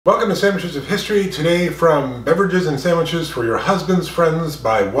Welcome to Sandwiches of History. Today from Beverages and Sandwiches for Your Husband's Friends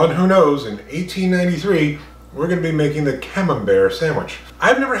by One Who Knows in 1893, we're going to be making the Camembert Sandwich.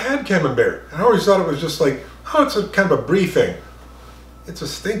 I've never had Camembert. I always thought it was just like, oh, it's a kind of a Brie thing. It's a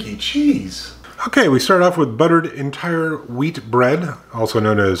stinky cheese. Okay, we start off with buttered entire wheat bread, also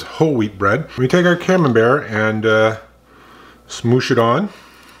known as whole wheat bread. We take our Camembert and smoosh it on.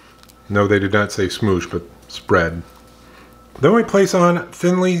 No, they did not say smoosh, but spread. Then we place on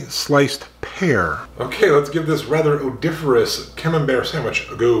thinly sliced pear. Okay, let's give this rather odoriferous Camembert sandwich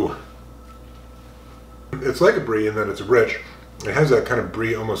a go. It's like a Brie in that it's rich. It has that kind of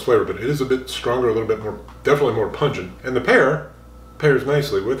Brie almost flavor, but it is a bit stronger, a little bit more, definitely more pungent. And the pear pairs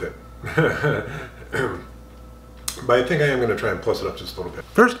nicely with it. But I think I am going to try and plus it up just a little bit.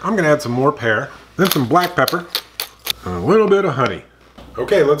 First, I'm going to add some more pear, then some black pepper, and a little bit of honey.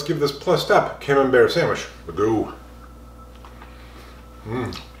 Okay, let's give this plussed up Camembert sandwich a go.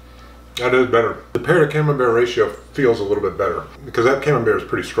 That is better. The pear to Camembert ratio feels a little bit better because that Camembert is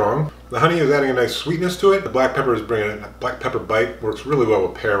pretty strong. The honey is adding a nice sweetness to it. The black pepper is bringing it. Black pepper bite works really well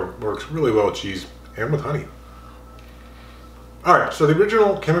with pear, works really well with cheese, and with honey. Alright, so the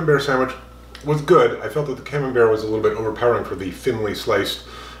original Camembert sandwich was good. I felt that the Camembert was a little bit overpowering for the thinly sliced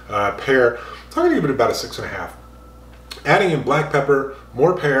pear. So I'm going to give it about a 6.5. Adding in black pepper,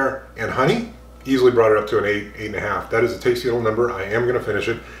 more pear, and honey easily brought it up to an 8, 8.5. That is a tasty little number. I am going to finish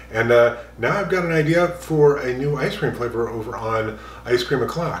it. And now I've got an idea for a new ice cream flavor over on Ice Cream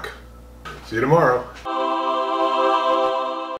O'Clock. See you tomorrow.